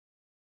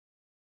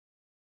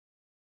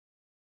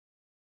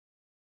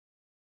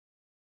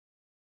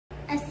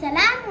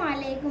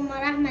Assalamualaikum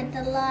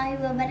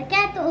warahmatullahi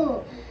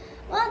wabarakatuh.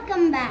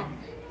 Welcome back.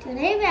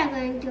 Today we are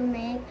going to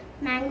make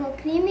mango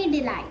creamy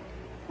delight.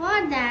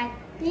 For that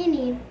we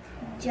need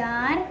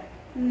jar,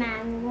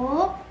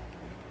 mango,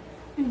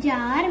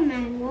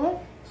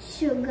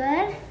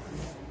 sugar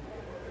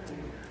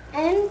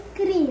and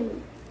cream.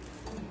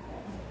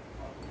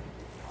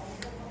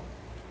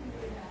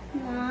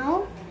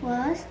 Now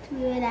first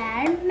we will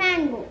add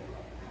mango.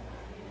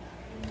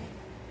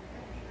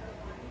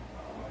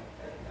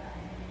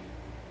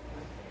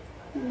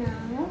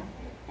 Now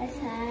let's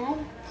add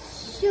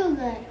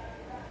sugar.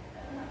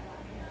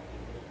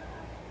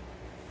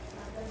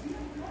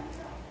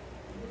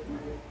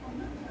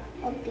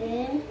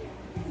 Okay.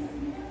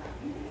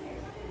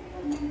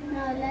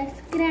 Now let's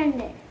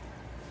grind it.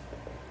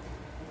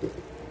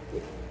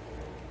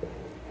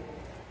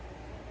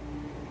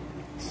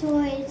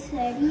 So it's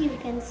ready, you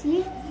can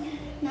see.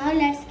 Now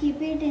let's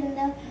keep it in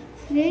the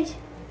fridge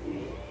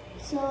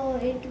so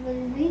it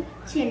will be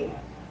chilled.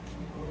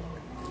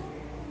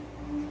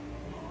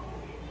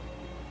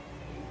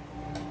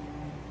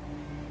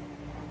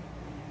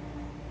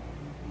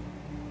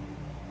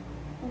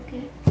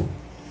 Okay.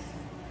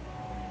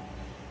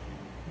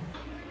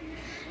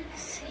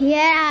 Here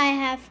I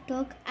have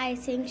took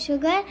icing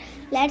sugar.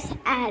 Let's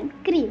add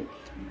cream.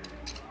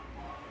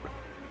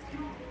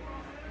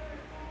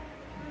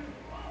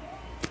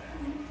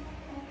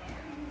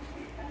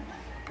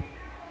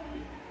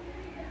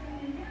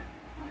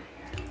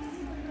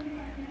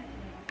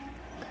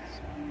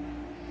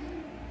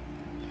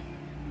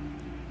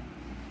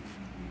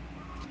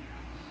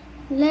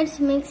 Let's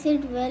mix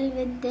it well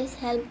with this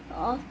help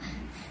of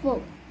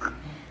fork.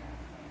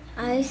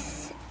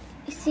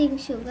 Icing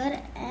sugar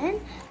and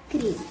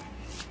cream.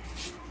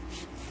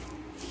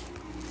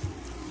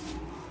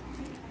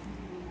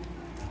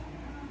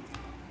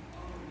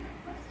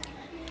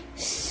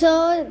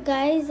 So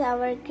guys,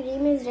 our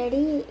cream is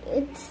ready.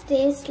 It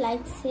tastes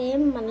like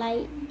same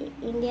malai,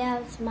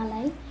 India's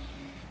malai.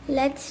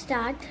 Let's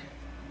start.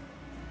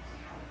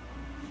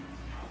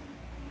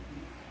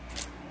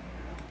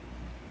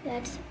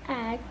 Let's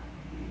add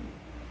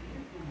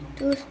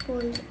 2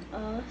 spoons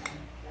of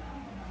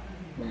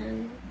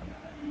mango.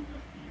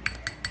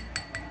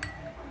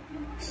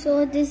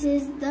 So this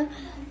is the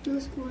 2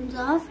 spoons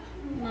of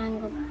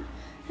mango.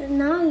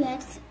 Now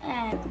let's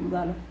add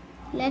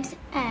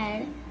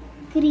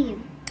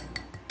cream.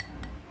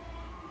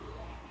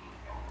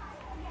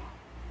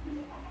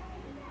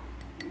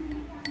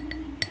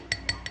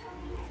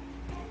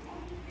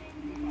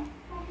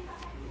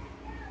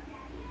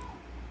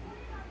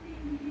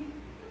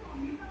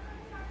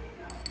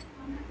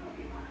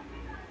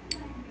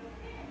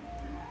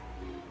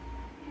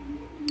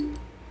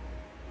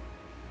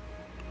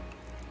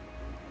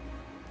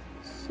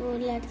 So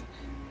let's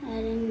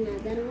add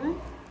another one.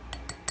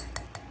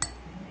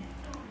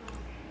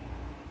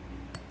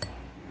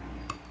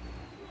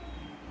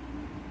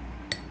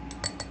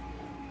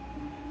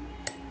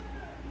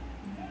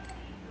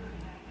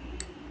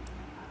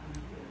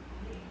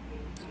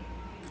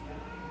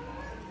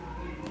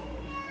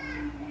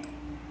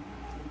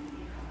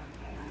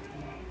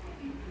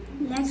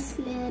 Let's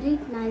layer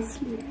it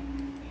nicely.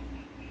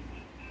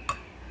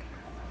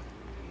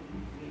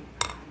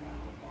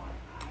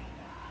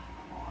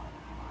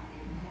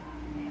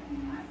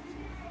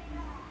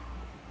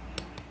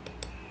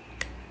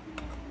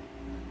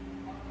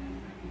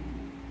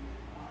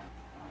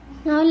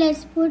 Now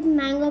let's put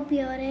mango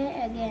puree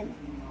again.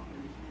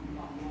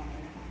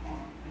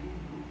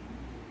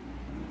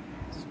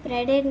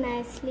 Spread it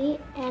nicely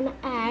and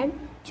add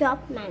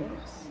chopped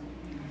mangoes.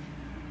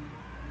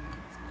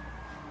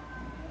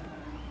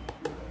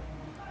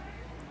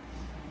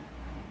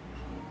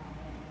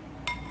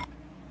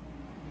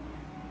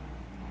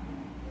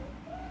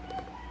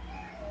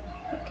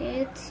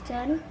 Okay, it's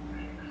done.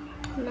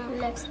 Now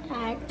let's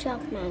add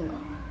chopped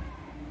mango.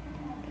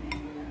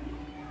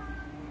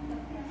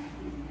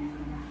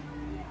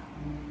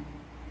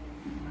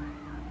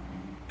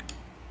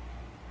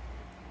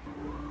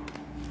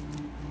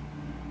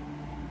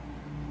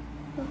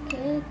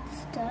 Okay,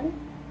 it's done.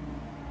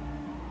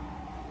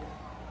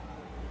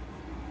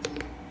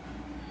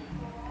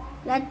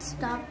 Let's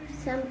top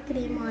some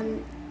cream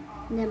on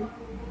them.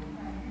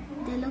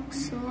 They look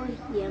so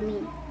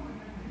yummy.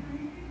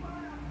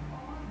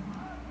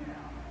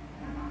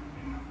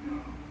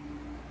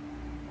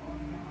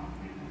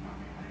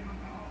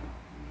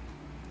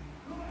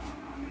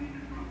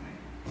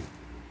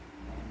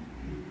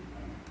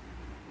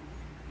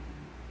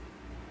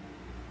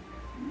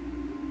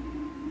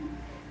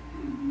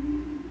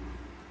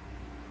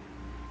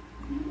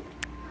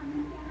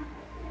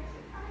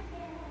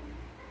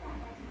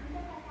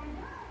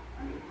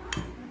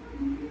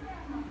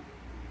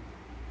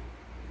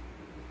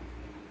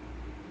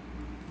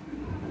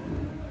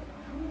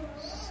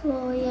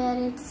 So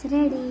here it's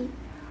ready.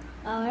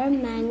 Our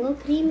mango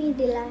creamy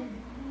delight.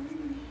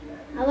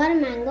 Our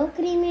mango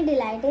creamy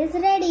delight is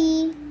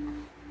ready.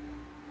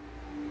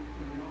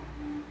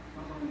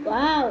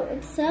 Wow,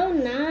 it's so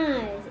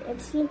nice.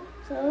 It looks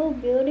so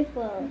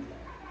beautiful.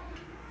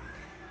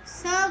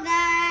 So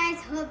guys,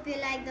 hope you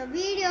like the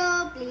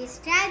video. Please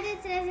try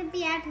this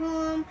recipe at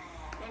home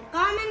and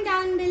comment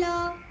down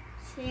below.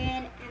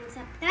 Share and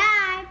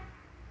subscribe.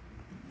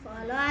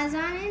 Follow us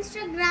on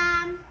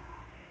Instagram.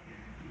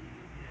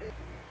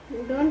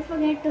 Don't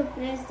forget to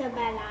press the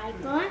bell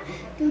icon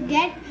to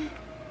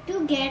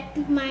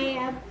get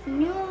my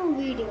new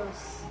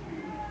videos.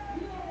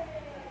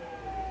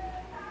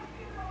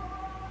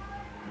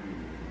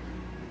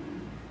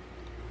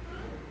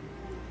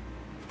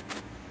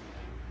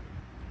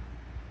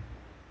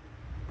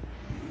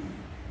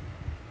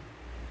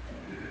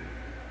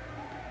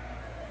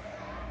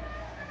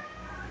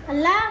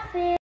 Allah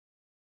Hafiz.